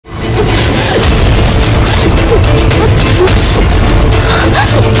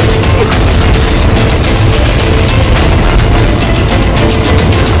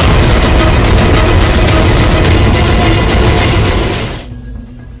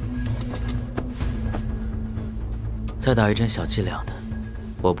再打一针小剂量的，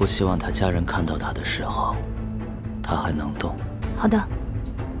我不希望他家人看到他的时候，他还能动。好的。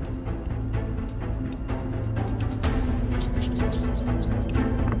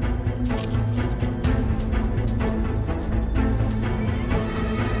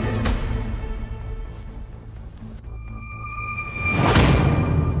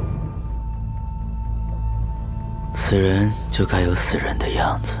死人就该有死人的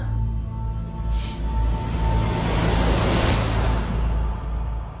样子。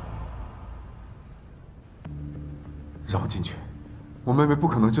让我进去，我妹妹不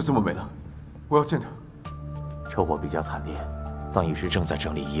可能就这么没了，我要见她。车祸比较惨烈，葬仪师正在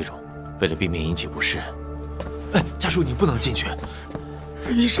整理仪容，为了避免引起不适。哎，家属你不能进去。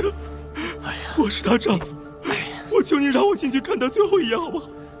医生，哎呀，我是她丈夫，我求你让我进去看她最后一眼好不好？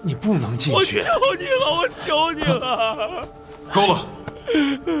 你不能进去！我求你了，我求你了！够了！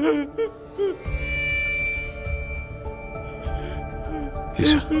医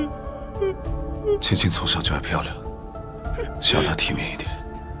生，青青从小就爱漂亮，希望她体面一点，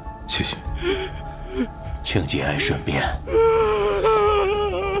谢谢。庆节哀顺便。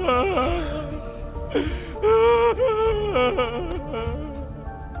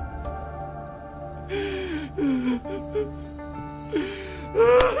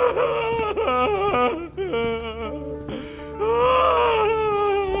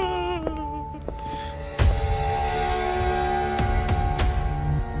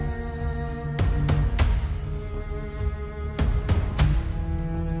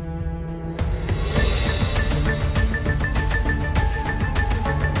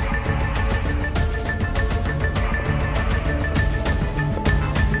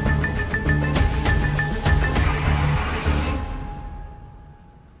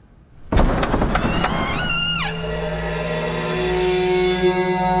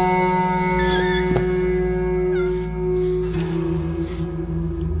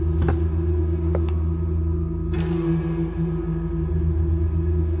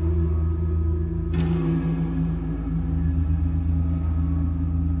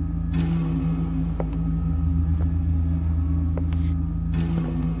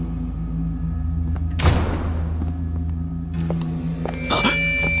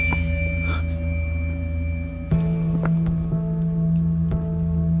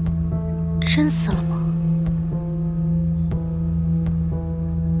真死了吗？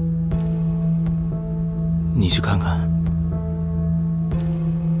你去看看。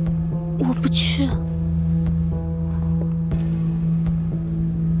我不去。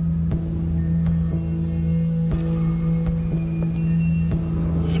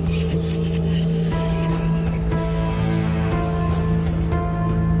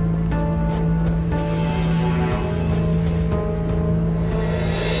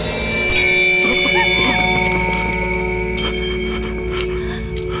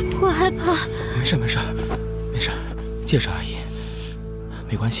没事，没事，戒指而已，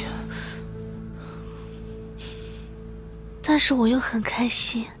没关系。但是我又很开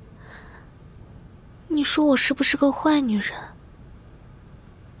心。你说我是不是个坏女人？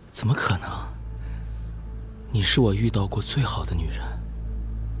怎么可能？你是我遇到过最好的女人。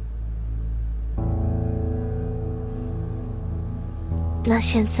那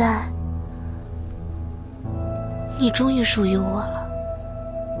现在，你终于属于我了。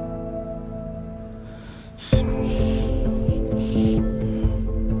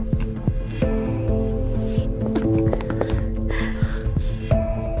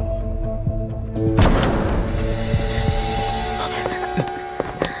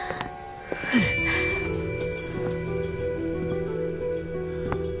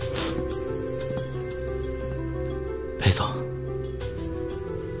 裴总，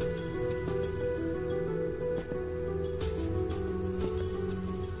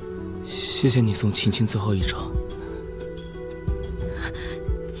谢谢你送青青最后一程。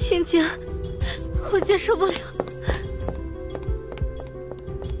青青，我接受不了。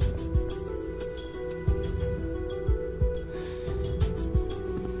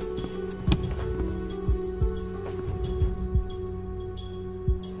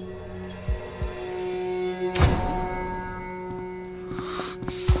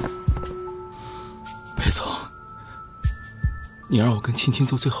裴总，你让我跟青青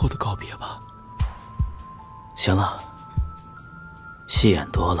做最后的告别吧。行了，戏演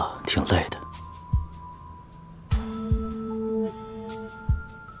多了，挺累的。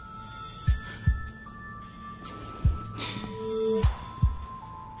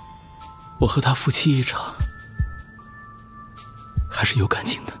我和他夫妻一场，还是有感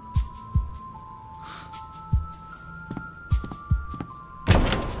情的。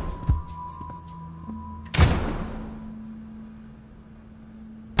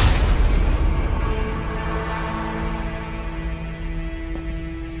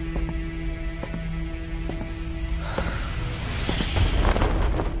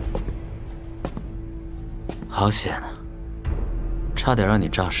好险啊，差点让你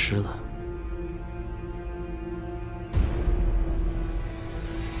诈尸了。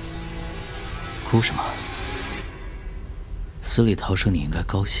哭什么？死里逃生，你应该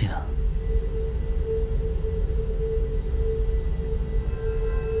高兴啊。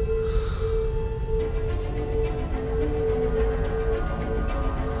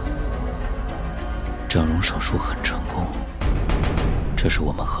整容手术很成功，这是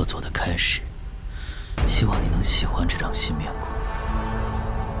我们合作的开始。希望你能喜欢这张新面孔。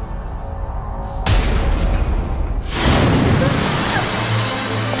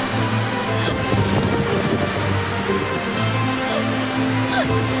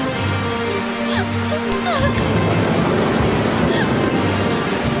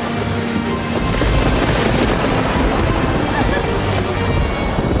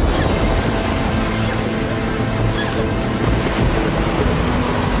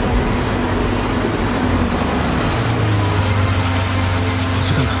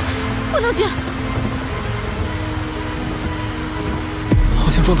好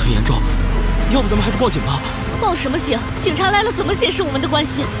像撞得很严重，要不咱们还是报警吧？报什么警？警察来了怎么解释我们的关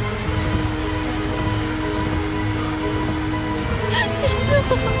系？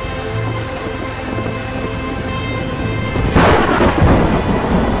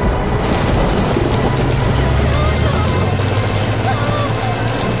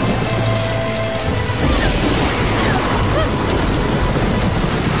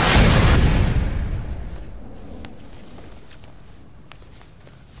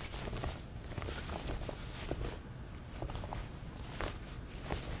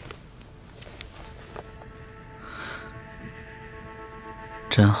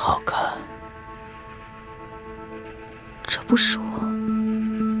真好看。这不是我。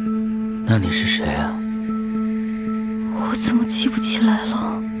那你是谁啊？我怎么记不起来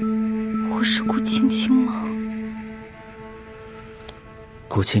了？我是顾青青吗？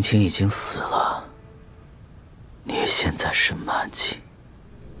顾青青已经死了，你现在是曼青。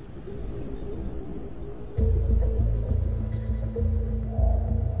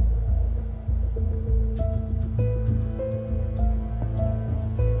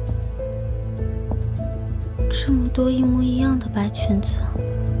这么多一模一样的白裙子，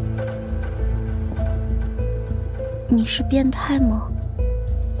你是变态吗？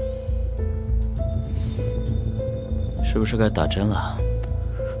是不是该打针了？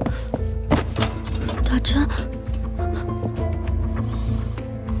打针？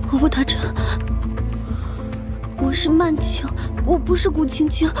我不打针。我是曼青，我不是顾青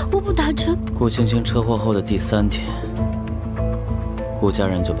青，我不打针。顾青青车祸后的第3天，顾家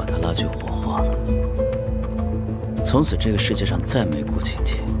人就把她拉去火化了。从此这个世界上再没顾青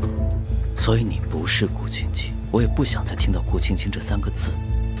青，所以你不是顾青青，我也不想再听到顾青青这3个字。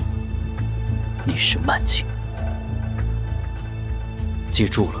你是曼青，记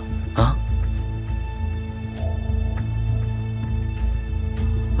住了啊！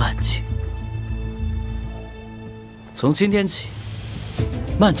曼青，从今天起，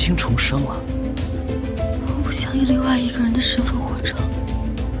曼青重生了。我不想以另外一个人的身份活着。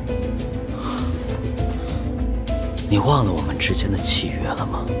你忘了我们之间的契约了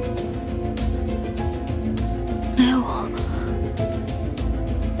吗？没有啊。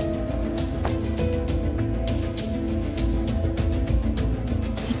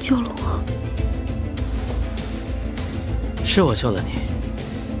你救了我。是我救了你，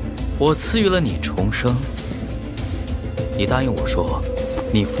我赐予了你重生。你答应我说，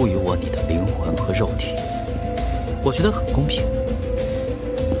你赋予我你的灵魂和肉体，我觉得很公平。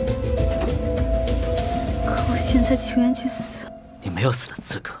可我现在情愿去死。你没有死的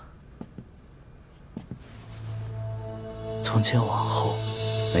资格。从今往后，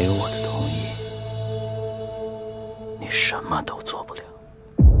没有我的同意，你什么都做不了。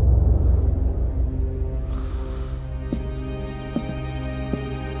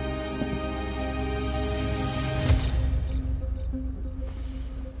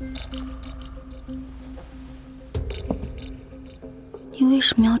你为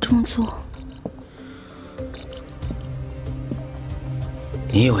什么要这么做？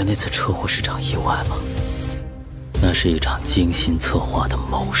你以为那次车祸是场意外吗？那是一场精心策划的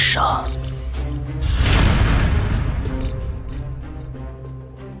谋杀。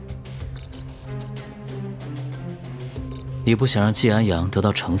你不想让季安阳得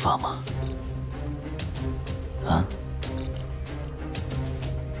到惩罚吗？啊？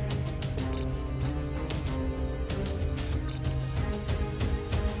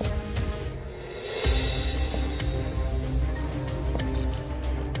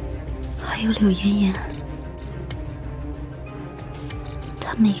还有柳妍妍，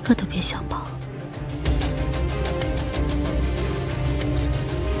他们一个都别想跑。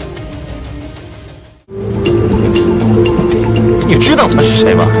你知道他是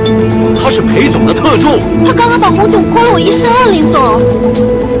谁吗？他是裴总的特助。他刚刚把红酒泼了我一身啊，林总。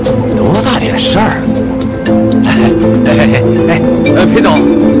多大点事儿？裴总，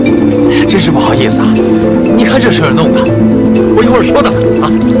真是不好意思啊！你看这事儿弄的，我一会儿说他们啊。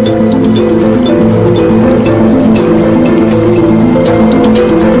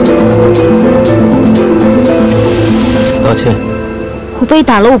道歉。我被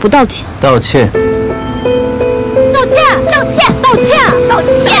打了，我不道歉。道歉。道歉！道歉！道歉！道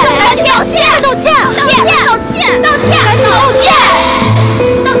歉！赶紧道歉！道歉！道歉！道歉！道歉！赶紧道歉！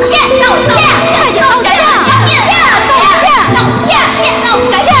道歉！道歉！快点道歉！道歉！道歉！道歉！道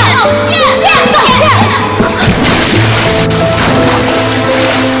歉！道歉！道歉！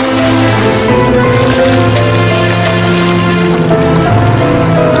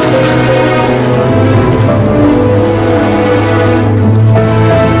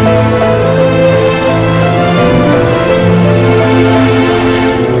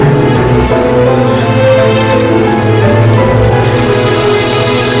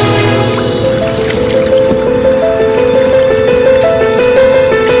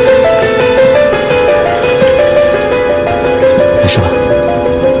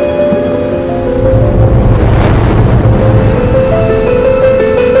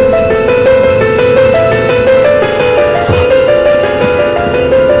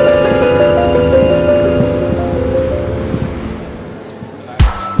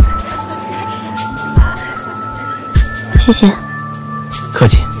谢谢。客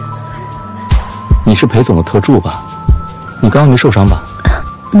气。你是裴总的特助吧？你刚刚没受伤吧？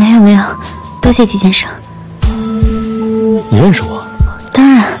没有没有，多谢季先生。你认识我？当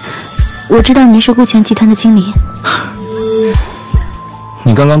然，我知道您是顾全集团的经理。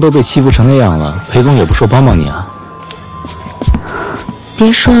你刚刚都被欺负成那样了，裴总也不说帮帮你啊？别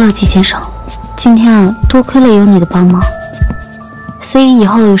说了，季先生，今天啊，多亏了有你的帮忙，所以以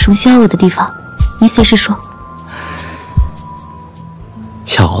后有什么需要我的地方，您随时说。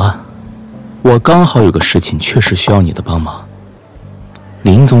巧了，我刚好有个事情确实需要你的帮忙。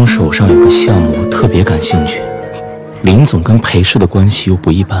林总手上有个项目我特别感兴趣，林总跟裴氏的关系又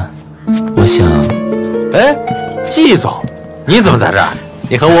不一般，我想……哎，季总，你怎么在这儿？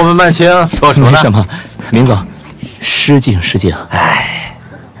你和我们曼青说什么呢？没什么，林总，失敬失敬。哎，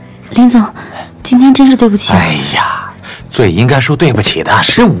林总，今天真是对不起。哎呀，最应该说对不起的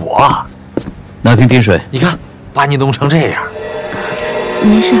是我。拿瓶冰水。你看，把你弄成这样。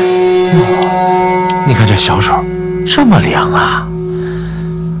没事。你看这小手这么凉啊！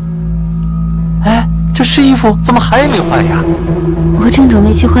哎，这湿衣服怎么还没换呀？我正准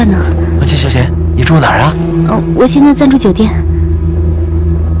备去换呢。季小姐，你住哪儿啊？我现在暂住酒店。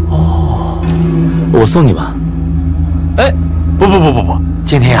哦，我送你吧。哎，不，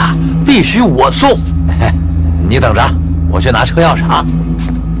今天呀，必须我送。你等着，我去拿车钥匙啊。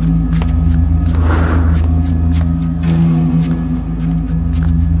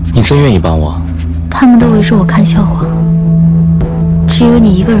你真愿意帮我？他们都围着我看笑话，只有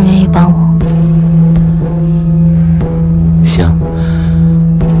你一个人愿意帮我。行，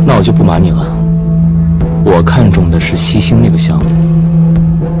那我就不瞒你了。我看中的是西星那个项目，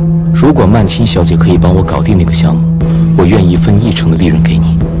如果曼青小姐可以帮我搞定那个项目，我愿意分1成的利润给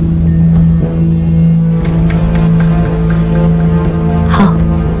你。好，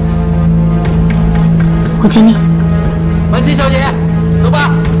我尽力。曼青小姐，走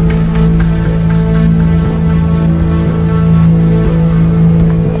吧。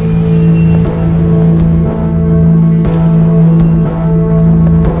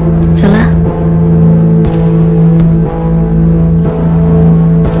走了。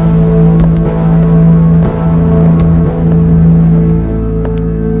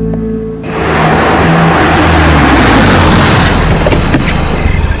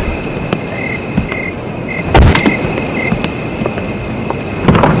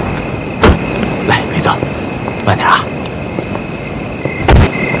来，裴总，慢点啊。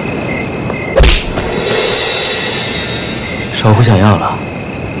少不想要了。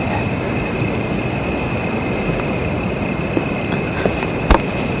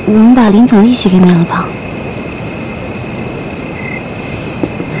我们把林总利息给免了吧。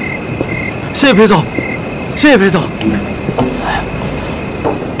谢谢裴总，谢谢裴总。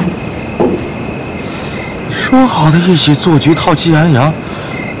说好的一起做局套季安阳，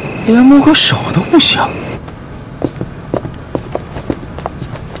连摸个手都不行。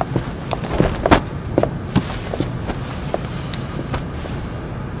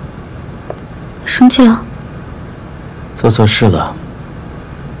生气了？做错事了，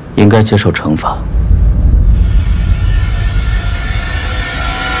应该接受惩罚。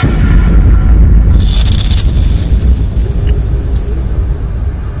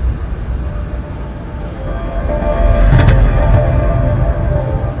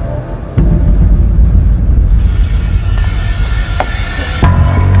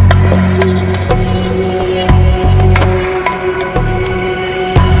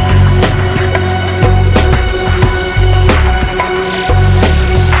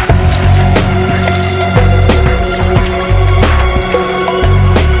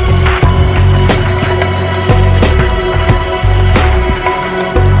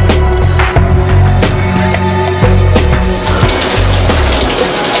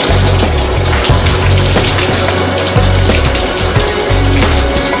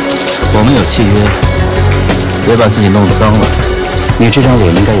有契约，别把自己弄脏了。你这张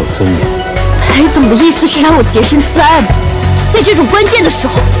脸应该有尊严。裴总的意思是让我洁身自爱吗？在这种关键的时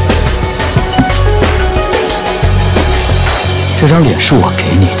候，这张脸是我给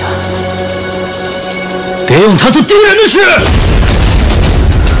你的，别用它做丢人的事。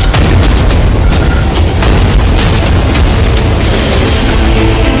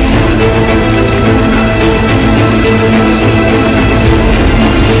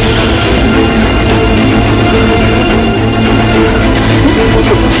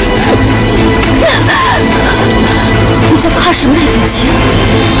你在怕什么，叶锦旗？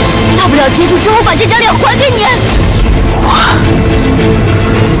大不了结束之后把这张脸还给你。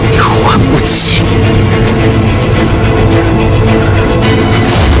你还不起。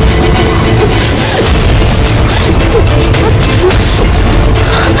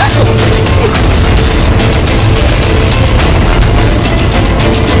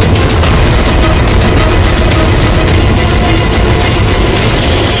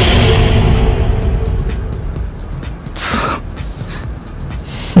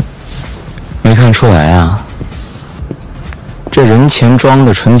没看出来啊，这人前装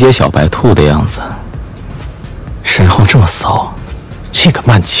的纯洁小白兔的样子，身后这么骚。这个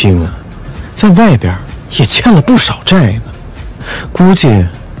曼青啊，在外边也欠了不少债呢，估计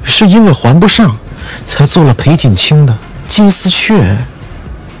是因为还不上，才做了裴锦清的金丝雀。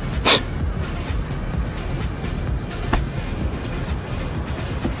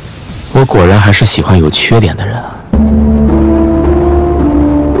我果然还是喜欢有缺点的人啊。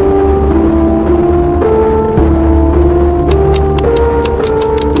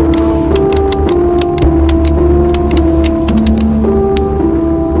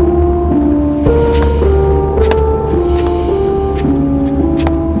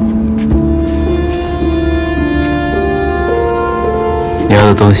你要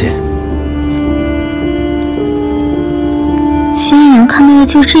的东西，亲眼看到的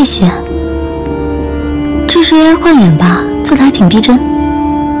就这些。这是 AI 换脸吧？做的还挺逼真。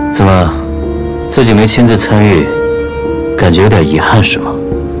怎么，自己没亲自参与，感觉有点遗憾是吗？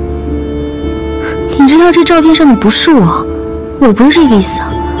你知道这照片上的不是我，我不是这个意思。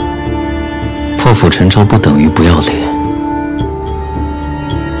破釜沉舟不等于不要脸。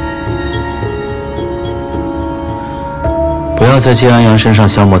不要在季安阳身上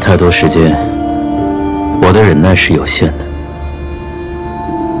消磨太多时间，我的忍耐是有限的。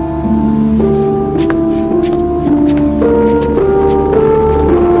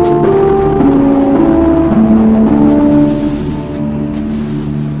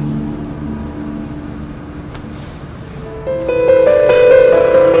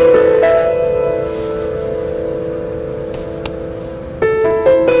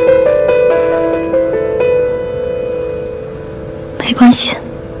没关系，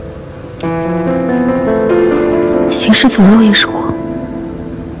行尸走肉也是我。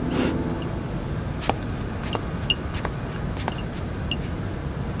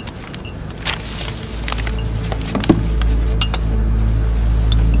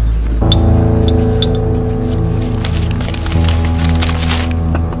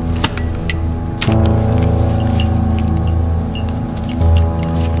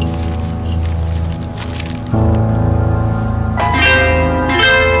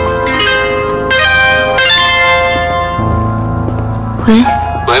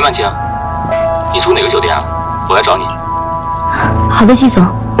喂，曼青，你住哪个酒店啊？我来找你。好的，季总，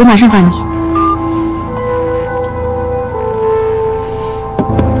我马上发你。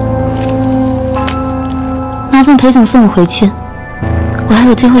麻烦裴总送我回去，我还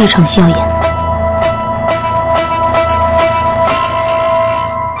有最后一场戏要演。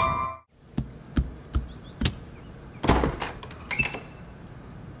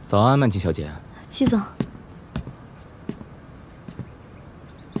早安，曼青小姐。季总。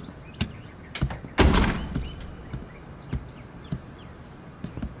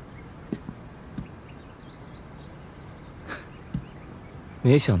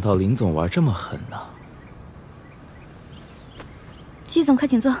没想到林总玩这么狠呢。季总，快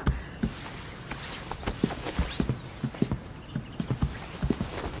请坐。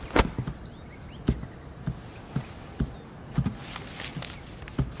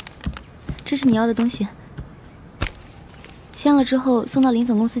这是你要的东西，签了之后送到林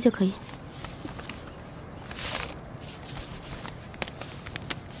总公司就可以。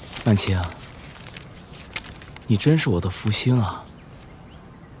曼青啊，你真是我的福星啊！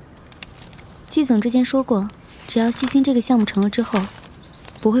季总之前说过，只要西星这个项目成了之后，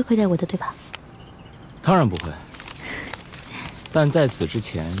不会亏待我的，对吧？当然不会。但在此之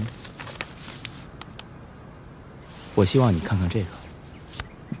前，我希望你看看这个。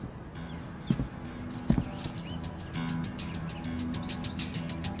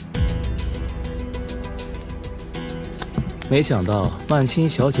没想到曼青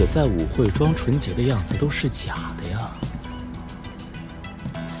小姐在舞会装纯洁的样子都是假的呀，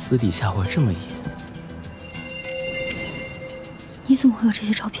私底下会这么演。你怎么会有这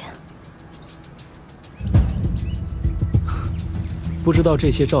些照片？不知道这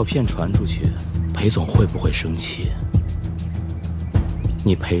些照片传出去，裴总会不会生气？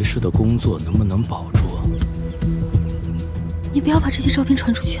你裴氏的工作能不能保住？你不要把这些照片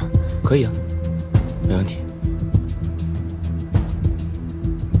传出去啊！可以啊，没问题。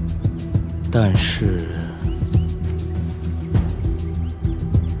但是，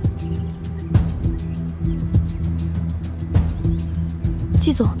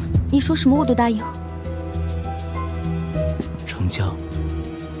季总，你说什么我都答应。成交，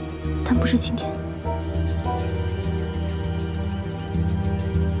但不是今天。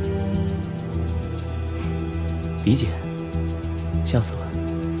理解，下次吧。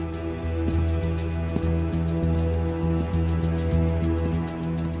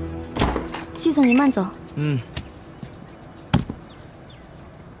季总，你慢走。嗯。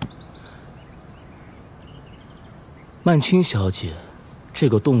曼青小姐，这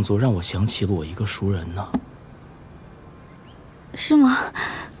个动作让我想起了我一个熟人呢。是吗？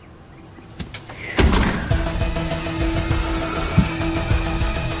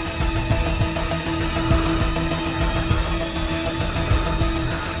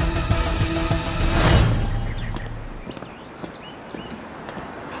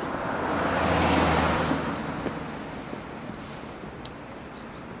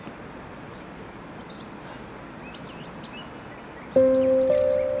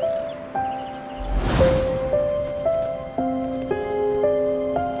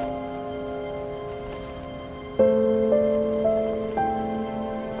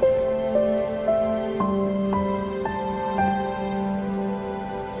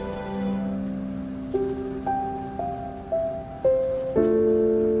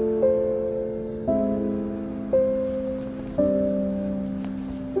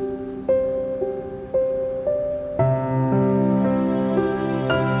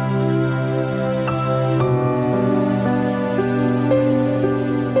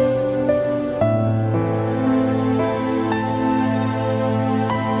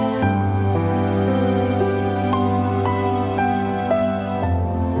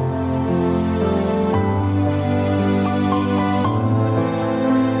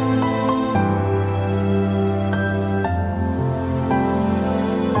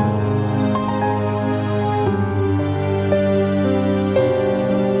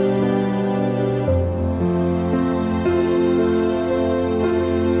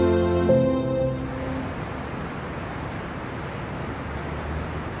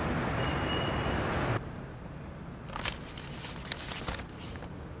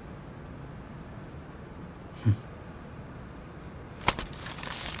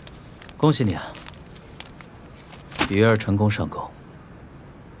恭喜你啊，鱼儿成功上钩。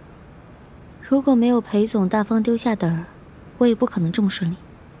如果没有裴总大方丢下的饵，我也不可能这么顺利，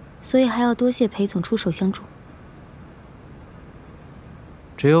所以还要多谢裴总出手相助。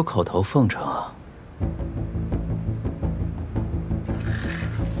只有口头奉承啊。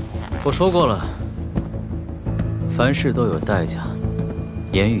我说过了，凡事都有代价，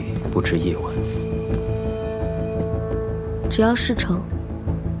言语不值一文。只要事成，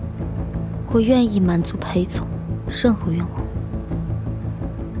我愿意满足裴总任何愿望。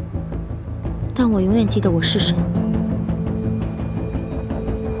但我永远记得我是谁。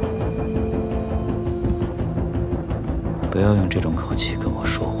不要用这种口气跟我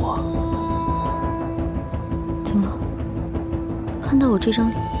说话。怎么了？看到我这张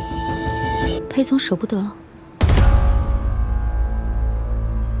脸，裴总舍不得了？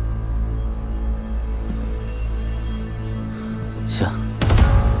行，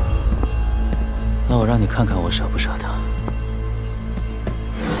那我让你看看我舍不舍得。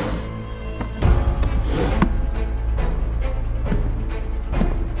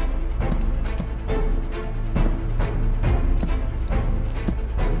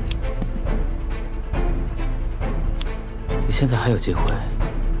你现在还有机会，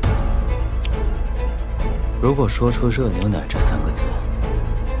如果说出“热牛奶”这3个字，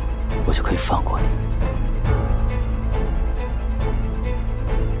我就可以放过你。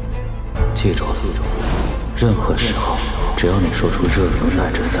记住了，任何时候，只要你说出“热牛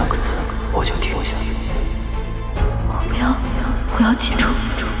奶”这3个字，我就停下。我不要，我要记住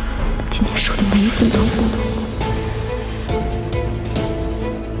今天说的每一分钟。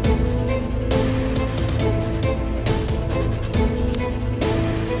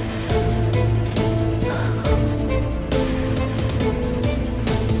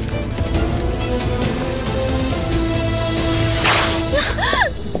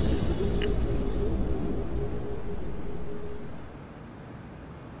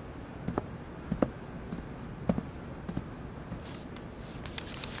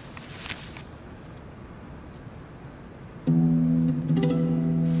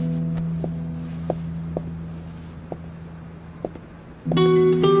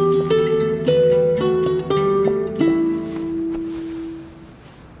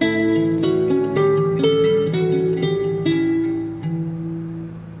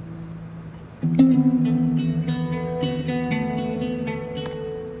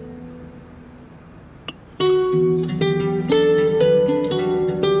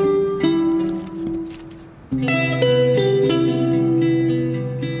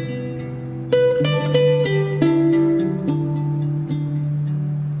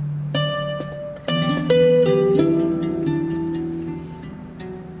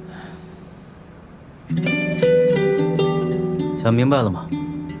想明白了吗？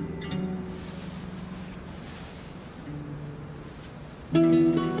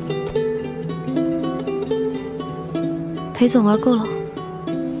裴总玩够了。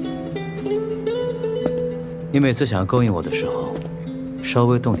你每次想要勾引我的时候，稍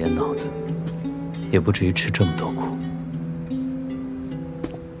微动点脑子，也不至于吃这么多苦。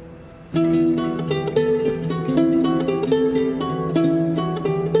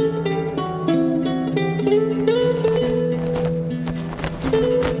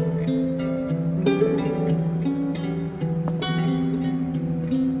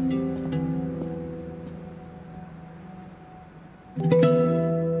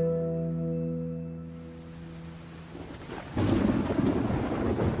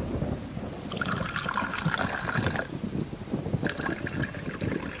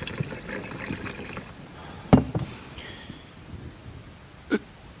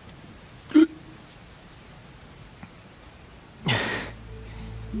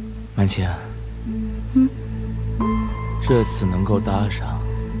曼青，这次能够搭上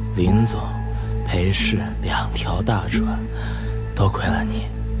林总、裴氏2条大船，多亏了你。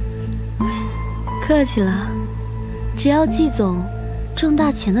客气了，只要季总挣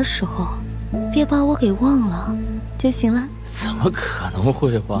大钱的时候，别把我给忘了就行了。怎么可能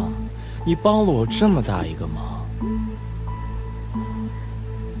会忘？你帮了我这么大一个忙，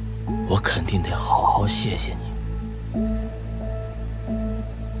我肯定得好好谢谢你。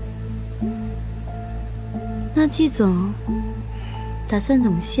那季总打算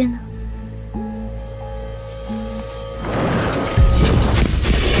怎么谢呢？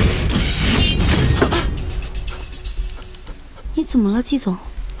你怎么了，季总？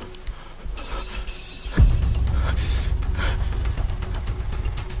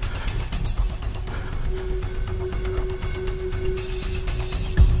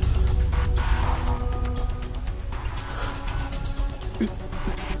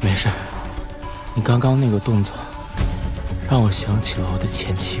没事。你刚刚那个动作，让我想起了我的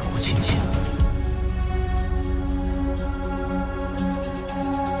前妻顾青青。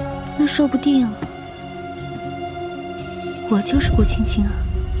那说不定我就是顾青青啊。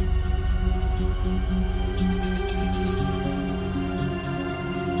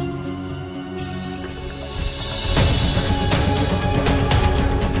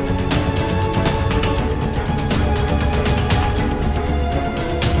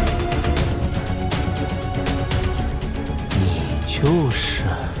就是，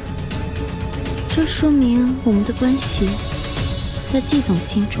这说明我们的关系在季总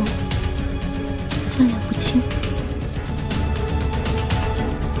心中分量不轻。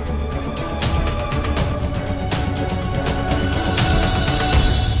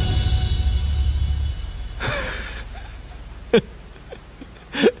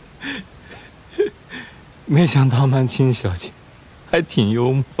没想到曼青小姐还挺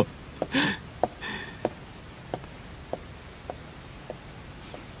幽默。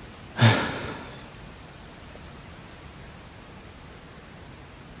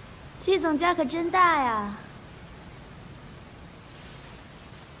季总家可真大呀！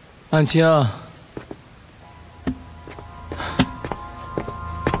曼青，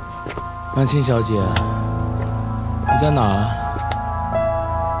曼青小姐，你在哪儿？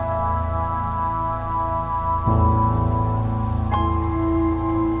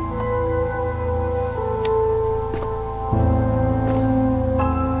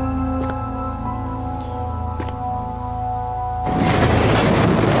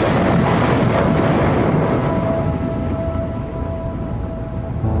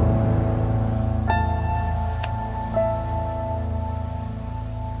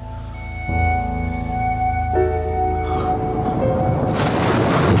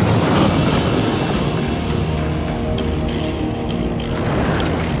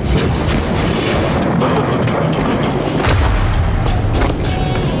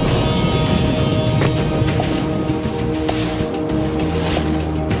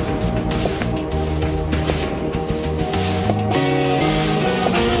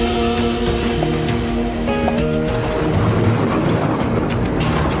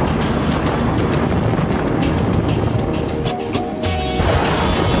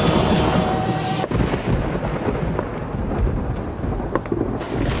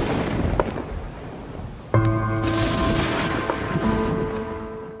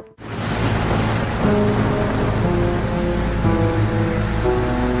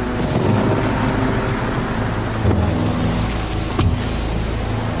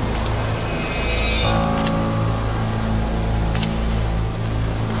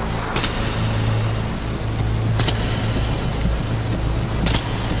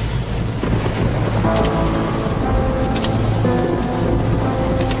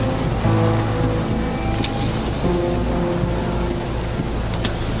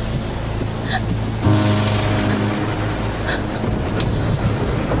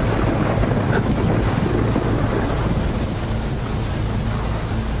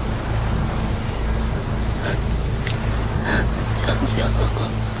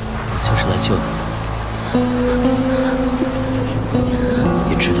就是来救你的。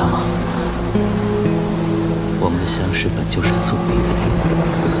你知道吗？我们的相识本就是宿命。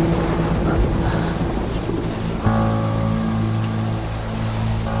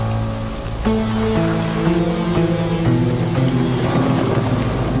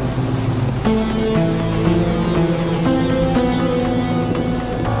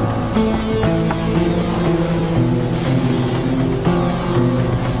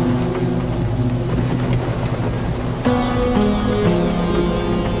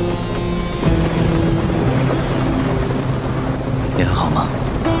你还好吗？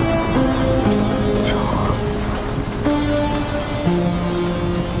救我！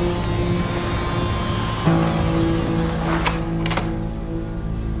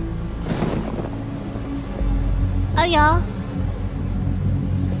阿阳，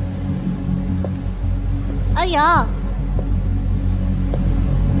阿阳，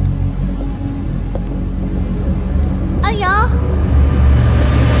阿阳。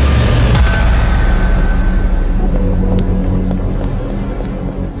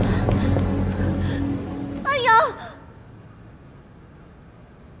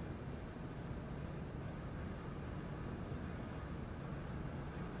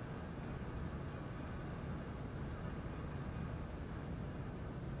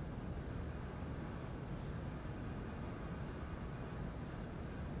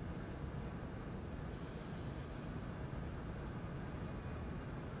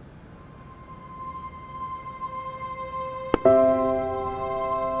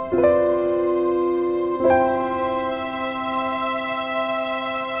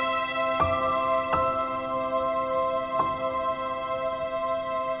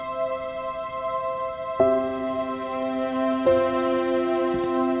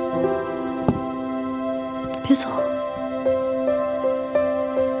别走！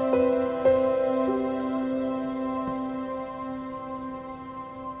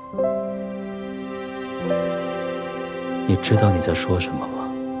你知道你在说什么吗？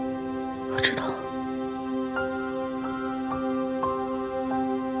我知道。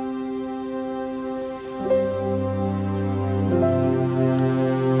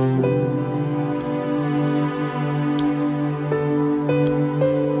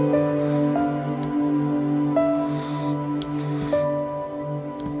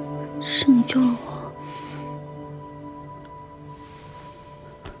是你救了我，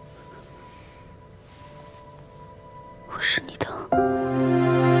我是你的。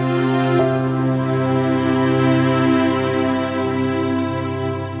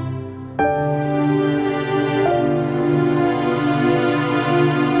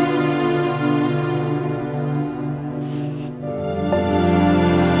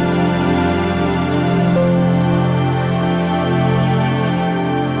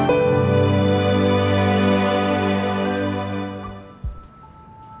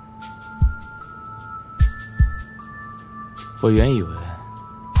我原以为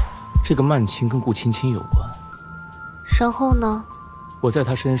这个曼青跟顾青青有关，然后呢？我在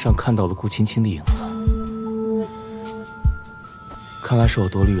她身上看到了顾青青的影子，看来是我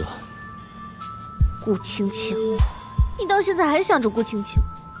多虑了。顾青青，你到现在还想着顾青青？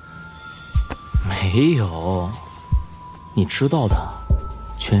没有，你知道的，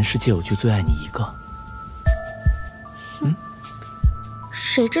全世界我就最爱你一个。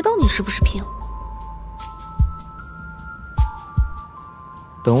谁知道你是不是骗我？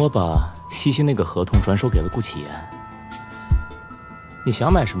等我把西西那个合同转手给了顾启言，你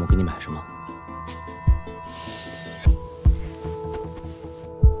想买什么我给你买什么。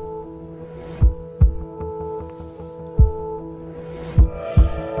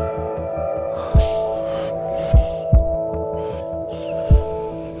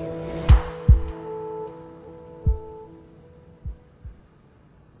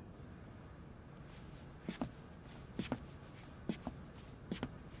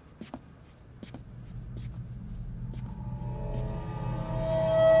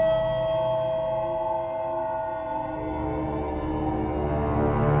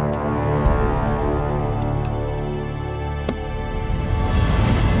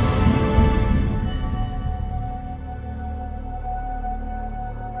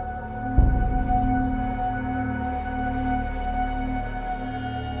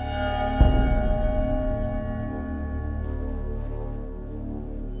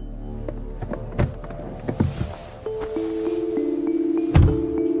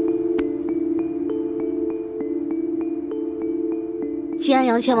季安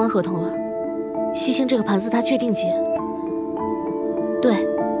阳签完合同了，西星这个盘子他确定接。对，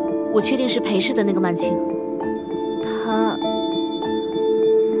我确定是裴氏的那个曼青，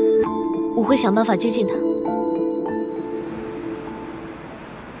我会想办法接近他。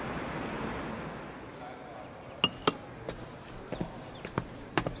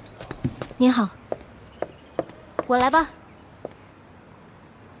您好，我来吧。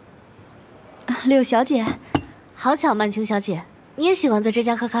柳小姐，好巧，曼青小姐，你也喜欢在这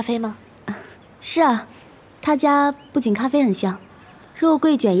家喝咖啡吗？是啊，他家不仅咖啡很香，肉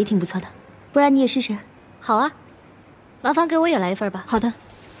桂卷也挺不错的，不然你也试试。好啊，麻烦给我也来一份吧。好的。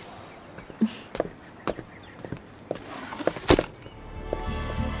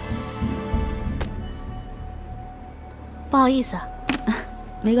不好意思啊，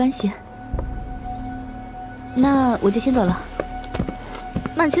没关系。那我就先走了。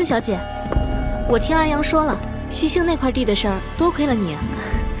曼青小姐，我听安阳说了，西兴那块地的事儿，多亏了你啊。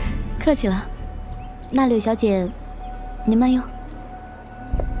客气了。那柳小姐，您慢用。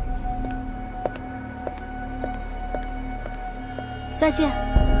再见。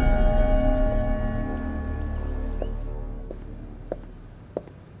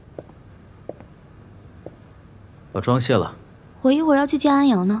把妆卸了。我一会儿要去见安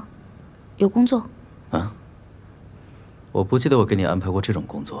阳呢，有工作。啊？我不记得我给你安排过这种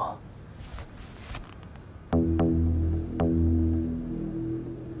工作。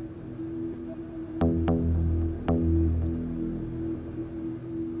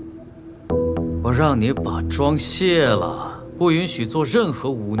我让你把妆卸了，不允许做任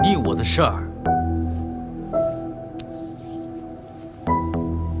何忤逆我的事儿。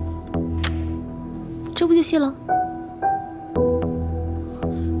这不就卸了？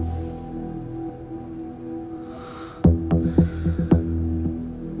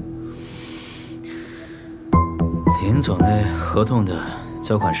林总，那合同的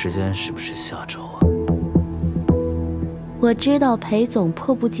交款时间是不是下周啊？我知道裴总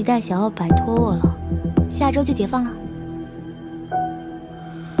迫不及待想要摆脱我了，下周就解放了。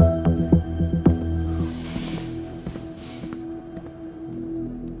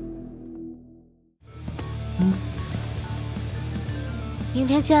明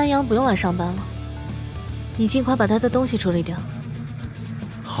天季安阳不用来上班了，你尽快把他的东西处理掉。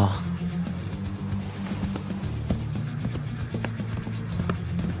好。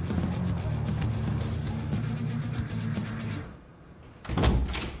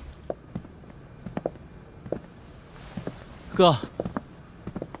哥，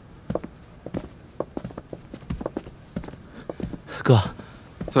哥，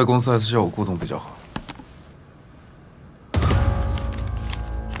在公司还是叫我顾总比较好。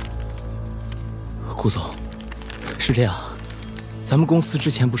顾总，是这样，咱们公司之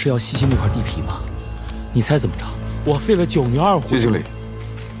前不是要西兴那块地皮吗？你猜怎么着？我费了9牛2虎。季经理，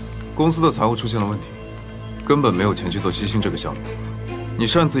公司的财务出现了问题，根本没有钱去做西兴这个项目。你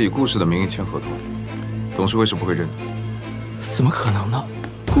擅自以顾氏的名义签合同，董事会是不会认的。怎么可能呢？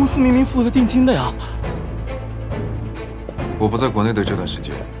公司明明付了定金的呀！我不在国内的这段时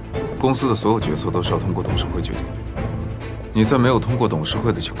间，公司的所有决策都是要通过董事会决定的。你在没有通过董事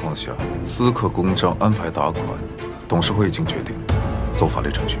会的情况下，私刻公章、安排打款，董事会已经决定走法律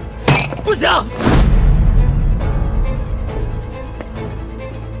程序。不行！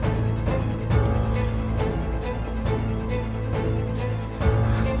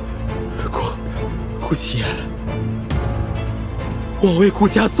顾奇。我为顾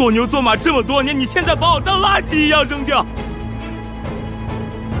家做牛做马这么多年，你现在把我当垃圾一样扔掉！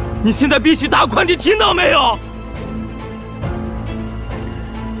你现在必须打款，你听到没有？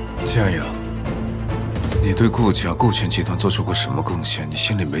季安阳，你对顾家、顾全集团做出过什么贡献？你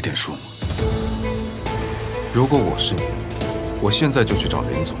心里没点数吗？如果我是你，我现在就去找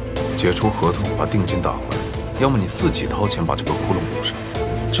林总，解除合同，把定金打回来，要么你自己掏钱把这个窟窿补上，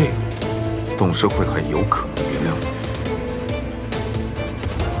这样董事会还有可能原谅你。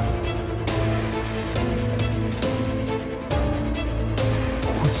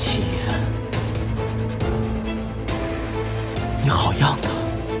顾奇，你好样的！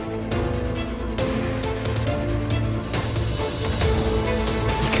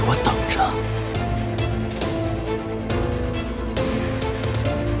你给我等着！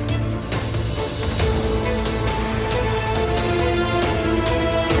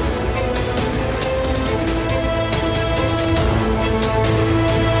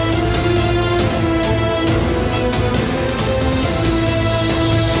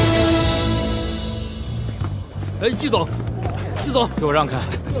哎，季总，季总，给我让开！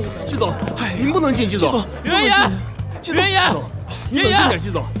季总，哎，您不能进，季总。袁岩，袁岩，袁岩，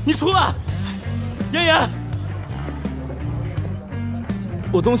季总，你出来！妍妍，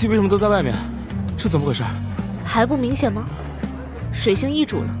我东西为什么都在外面？是怎么回事？还不明显吗？水星易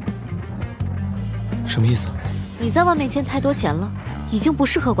主了。什么意思？你在外面欠太多钱了，已经不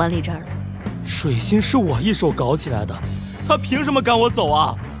适合管理这儿了。水星是我一手搞起来的，他凭什么赶我走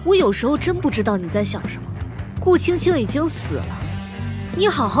啊？我有时候真不知道你在想什么。顾青青已经死了，你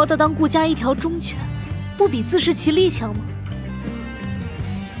好好的当顾家一条忠犬，不比自食其力强吗？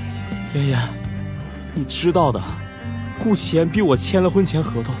妍妍，你知道的，顾启言逼我签了婚前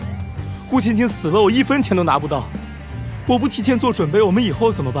合同，顾青青死了，我1分钱都拿不到。我不提前做准备，我们以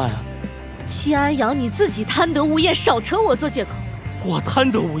后怎么办啊？戚安阳，你自己贪得无厌，少扯我做借口。我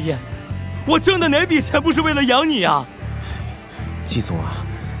贪得无厌？我挣的哪笔钱不是为了养你啊？季总啊，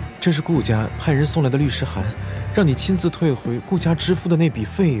这是顾家派人送来的律师函，让你亲自退回顾家支付的那笔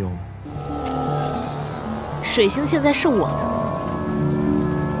费用。水星现在是我的。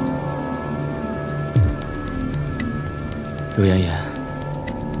刘妍妍，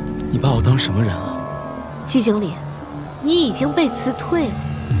你把我当什么人啊？季经理，你已经被辞退了，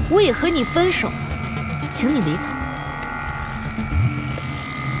我也和你分手了，请你离开。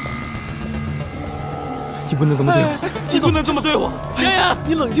你不能这么对我，你不能这么对我，妍妍，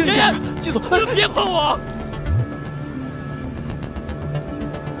你冷静一点，季总，你别碰我！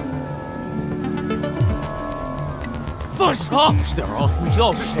放手！是点啊！你知道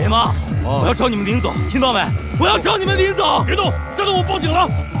我是谁吗？我要找你们林总，听到没？我要找你们林总！别动，再动我报警了！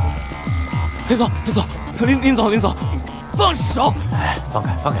林总，林总，放手！哎，放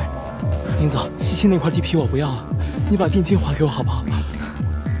开！林总，西青那块地皮我不要了，你把定金还给我好不好？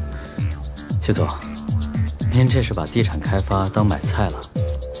季总，您这是把地产开发当买菜了，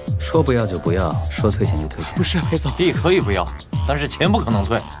说不要就不要，说退钱就退钱。不是，裴总，地可以不要，但是钱不可能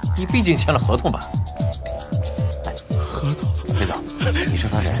退，你毕竟签了合同吧？合同？裴总，你说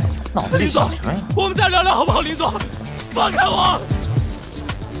他人脑子里想什么呀？我们再聊聊好不好？林总，放开我！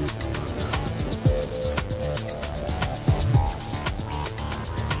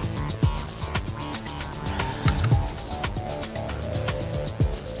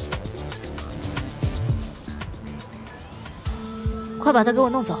快把他给我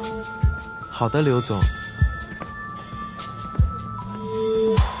弄走！好的，刘总。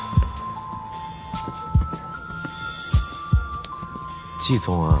季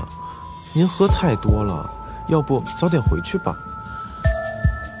总啊，您喝太多了，要不早点回去吧。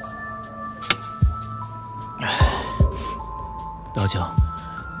倒酒。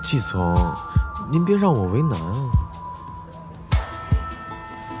季总，您别让我为难啊。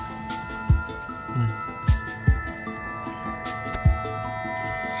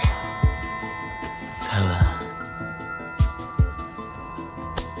凯文，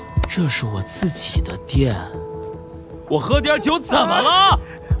这是我自己的店，我喝点酒怎么了？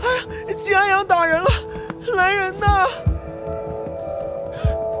哎呀，季安阳打人了，来人呐！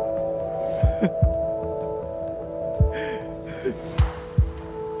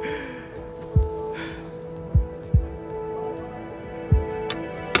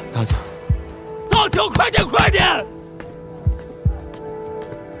倒酒，快点！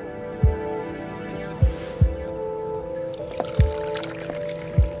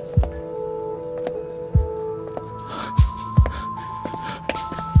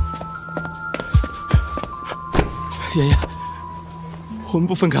妍妍，我们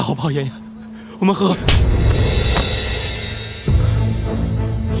不分开好不好？妍妍，我们喝。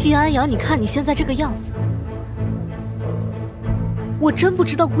季安阳，你看你现在这个样子，我真不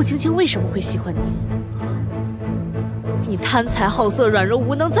知道顾青青为什么会喜欢你。你贪财好色、软弱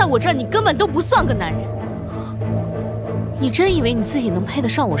无能，在我这儿你根本都不算个男人。你真以为你自己能配得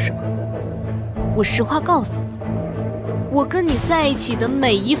上我是吗？我实话告诉你，我跟你在一起的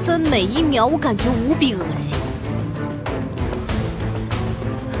每一分每一秒，我感觉无比恶心。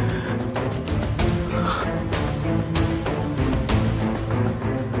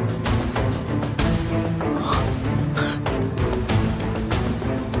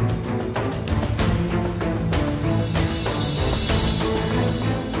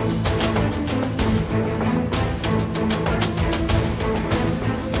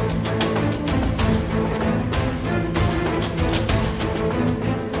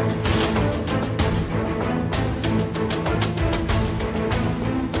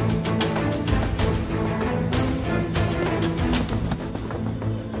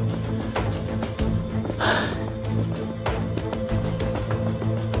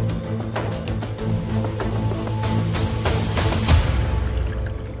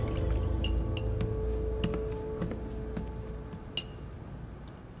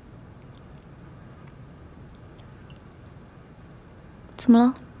怎么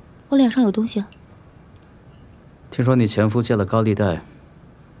了？我脸上有东西啊？听说你前夫借了高利贷，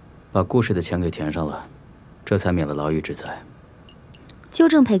把顾氏的钱给填上了，这才免了牢狱之灾。纠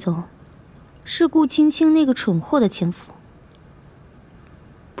正裴总，是顾青青那个蠢货的前夫，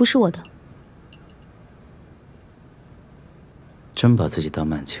不是我的。真把自己当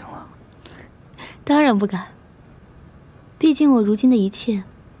曼青了？当然不敢。毕竟我如今的一切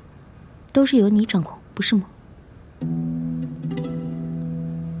都是由你掌控，不是吗？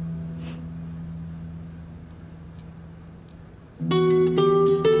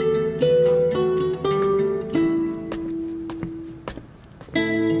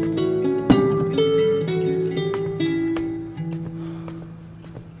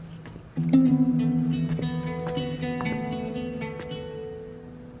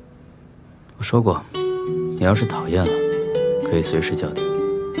我说过，你要是讨厌了，可以随时叫停。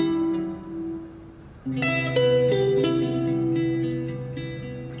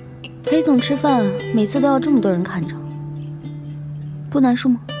裴总吃饭每次都要这么多人看着，不难受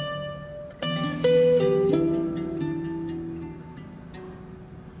吗？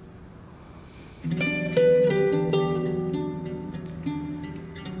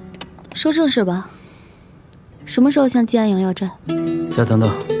说正事吧，什么时候向季安阳要债？再等等，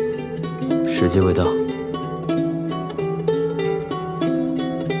时机未到。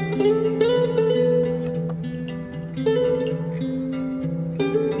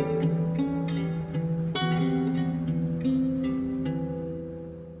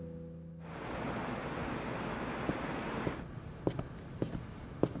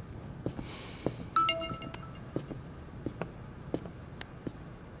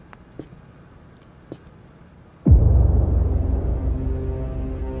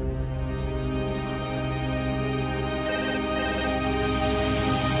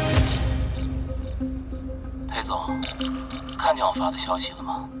裴总，看见我发的消息了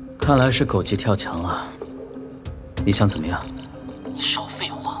吗？看来是狗急跳墙了。你想怎么样？你少废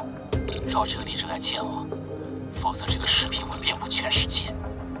话，照这个地址来见我，否则这个视频会遍布全世界。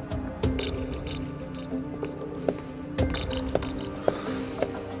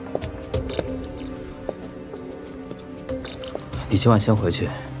你今晚先回去，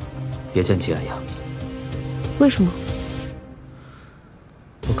别见季安阳。为什么？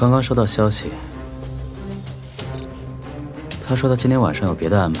我刚刚收到消息，他说他今天晚上有别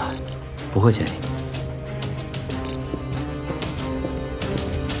的安排，不会见你。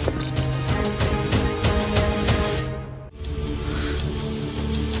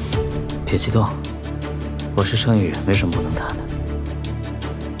别激动，我是生意人，没什么不能谈的。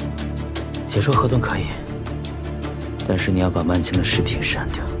解除合同可以，但是你要把曼青的视频删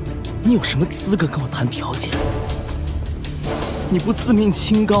掉。你有什么资格跟我谈条件？你不自命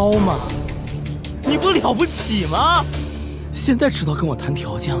清高吗？你不了不起吗？现在知道跟我谈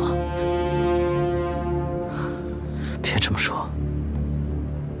条件了？别这么说，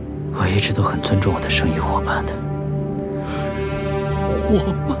我一直都很尊重我的生意伙伴的。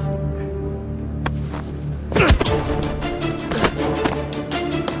伙伴？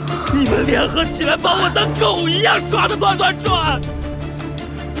你们联合起来把我当狗一样耍得团团转！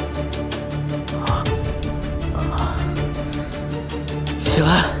起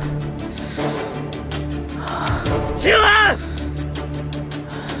来！起来！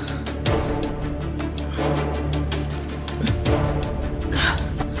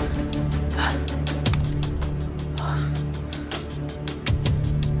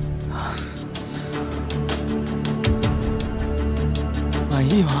满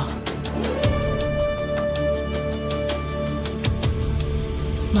意吗？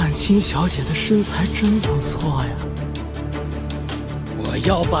曼青小姐的身材真不错呀！我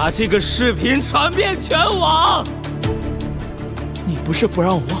要把这个视频传遍全网！你不是不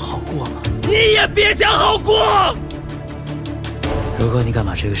让我好过吗？你也别想好过！如果你敢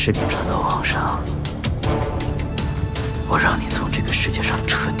把这个视频传到网上，我让你从这个世界上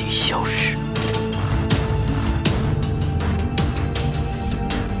彻底消失。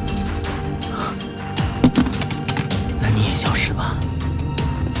那你也消失吧。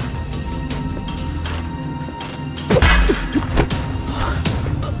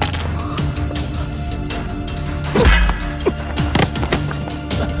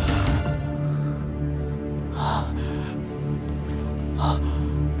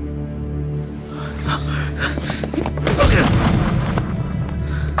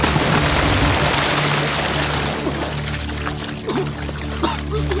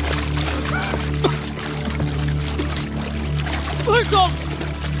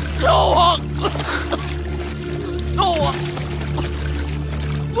救我！救我！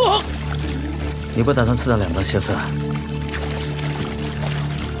不！你不打算刺他2刀泄愤？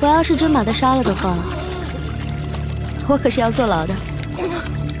我要是真把他杀了的话，我可是要坐牢的。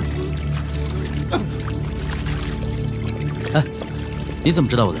哎，你怎么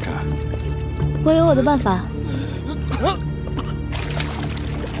知道我在这儿？我有我的办法。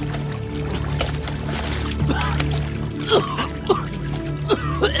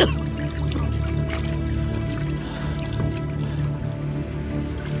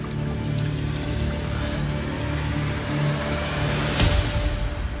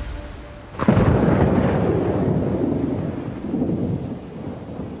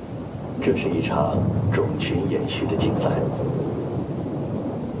这是一场种群延续的竞赛。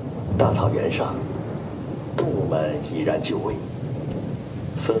大草原上，动物们已然就位，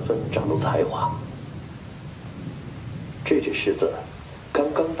纷纷展露才华。这只狮子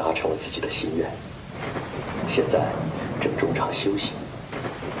刚刚达成了自己的心愿，现在正中场休息。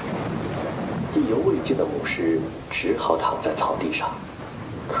意犹未尽的母狮只好躺在草地上，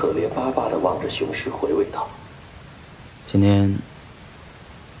可怜巴巴地望着雄狮，回味道：“今天。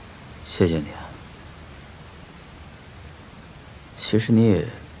 谢谢你啊，其实你也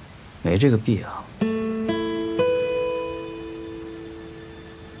没这个必要。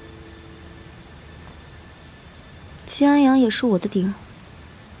齐安阳也是我的敌人，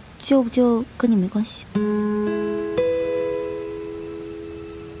救不救跟你没关系。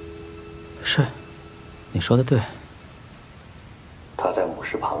是，你说的对。他在母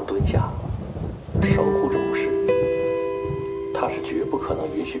狮旁蹲下，守护着母狮。 他是绝不可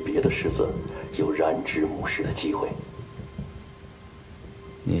能允许别的狮子有染指母狮的机会。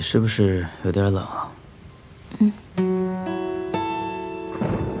你是不是有点冷啊？嗯。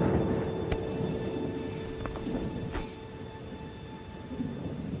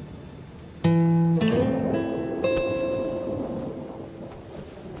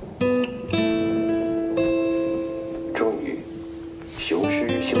终于，雄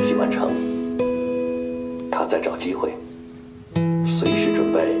狮休息完成，他在找机会。 随时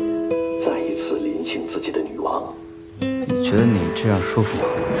准备再一次临幸自己的女王。你觉得你这样舒服吗？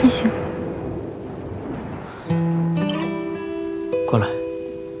还行。过来，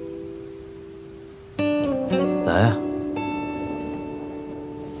来啊！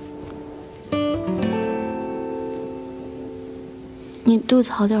你肚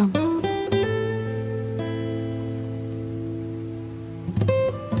子好点吗？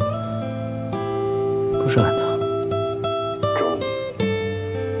不是很疼。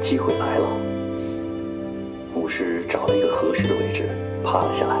 机会来了，母狮找了一个合适的位置趴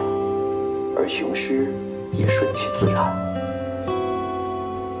了下来，而雄狮也顺其自然。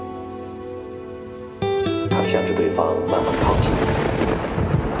他向着对方慢慢靠近，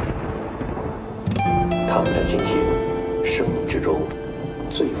他们在进行生命之中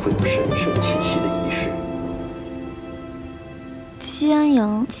最富有神圣气息的仪式。齐安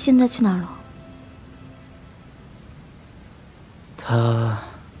阳现在去哪儿了？他。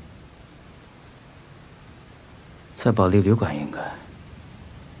 在保利旅馆应该。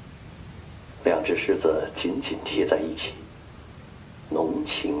两只狮子紧紧贴在一起，浓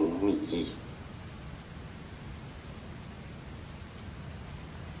情蜜意。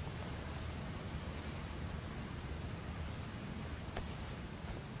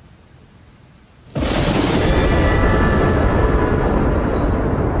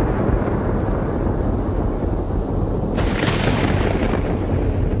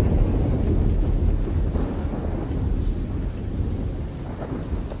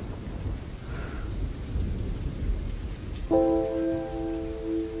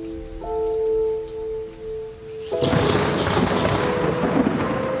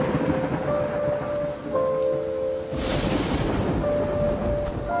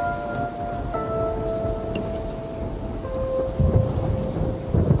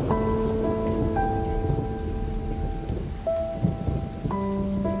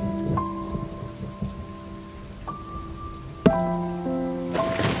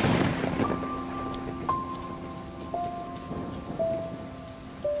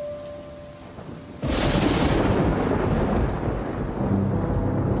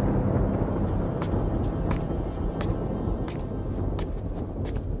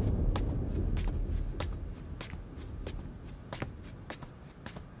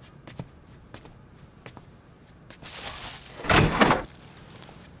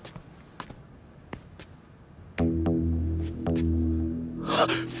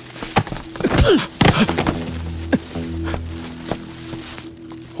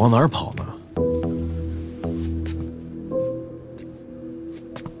往哪儿跑呢？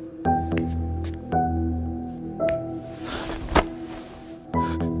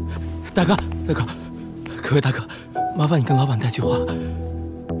大哥，各位大哥，麻烦你跟老板带句话，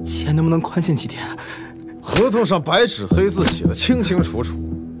钱能不能宽限几天？合同上白纸黑字写的清清楚楚。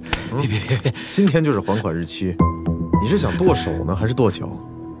别，今天就是还款日期，你是想剁手呢，还是剁脚？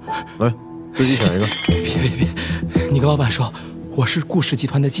来，自己选一个。别，你跟老板说，我是顾氏集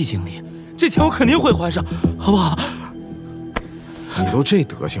团的季经理，这钱我肯定会还上，好不好？你都这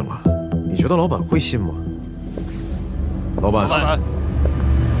德行了，你觉得老板会信吗？老板。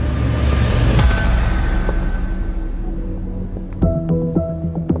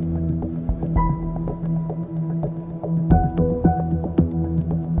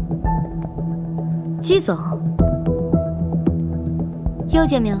姬总，又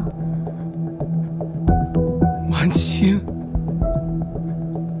见面了。曼青，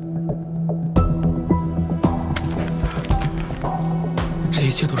这一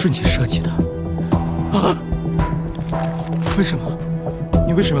切都是你设计的啊？为什么？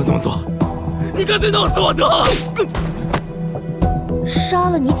你为什么要这么做？你干脆弄死我得了！杀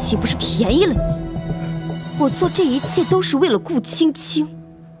了你岂不是便宜了你？我做这一切都是为了顾青青。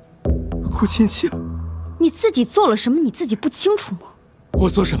顾青青，你自己做了什么？你自己不清楚吗？我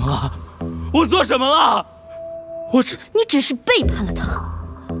做什么了？我做什么了？你只是背叛了他，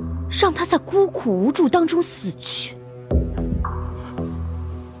让他在孤苦无助当中死去。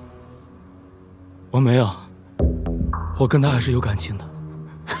我没有，我跟他还是有感情的。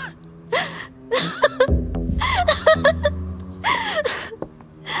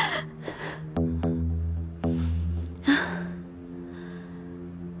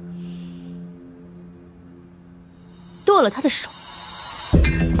剁了他的手。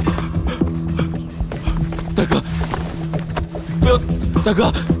大哥，不要！大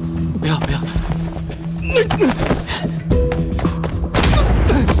哥，不要！不要！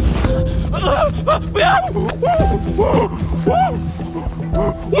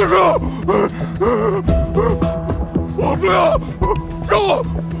我说，我不要！救我！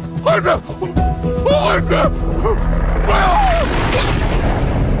孩子，我孩子，不要！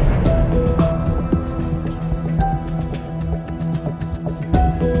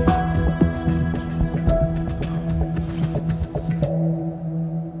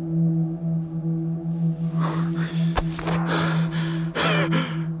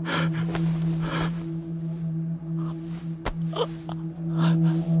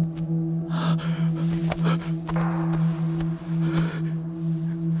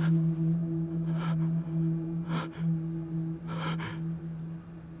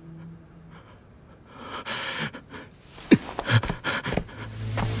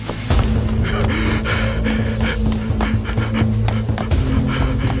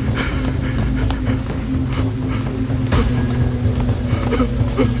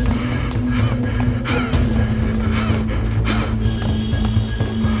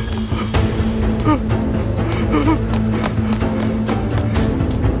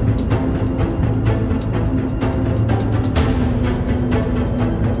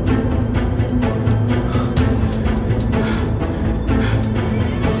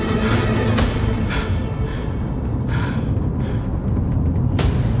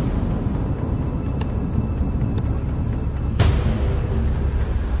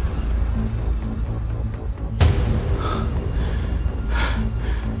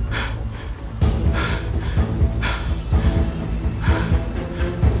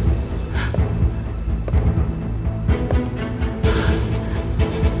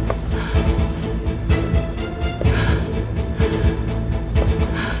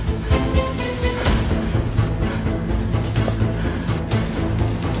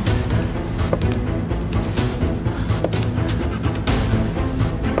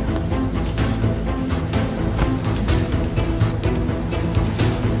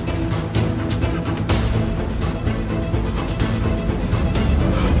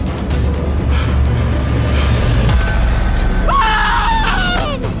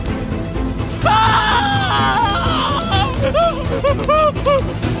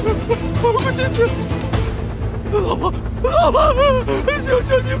顾青青，老婆，老婆，求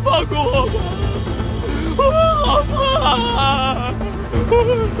求你放过我吧，我好怕！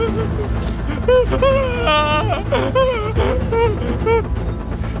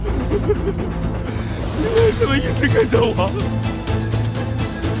你为什么一直跟着我？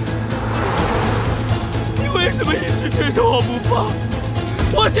你为什么一直追着我不放？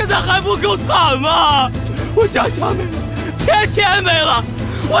我现在还不够惨吗？我家没了，钱没了，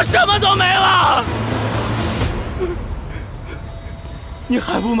我什么都没了。你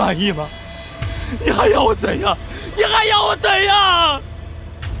还不满意吗？你还要我怎样？你还要我怎样？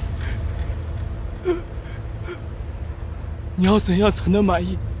你要怎样才能满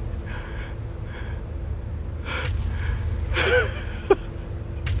意？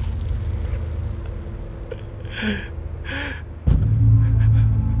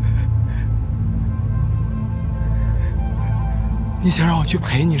你想让我去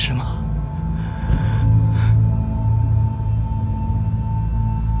陪你是吗？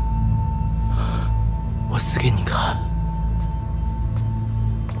我死给你看。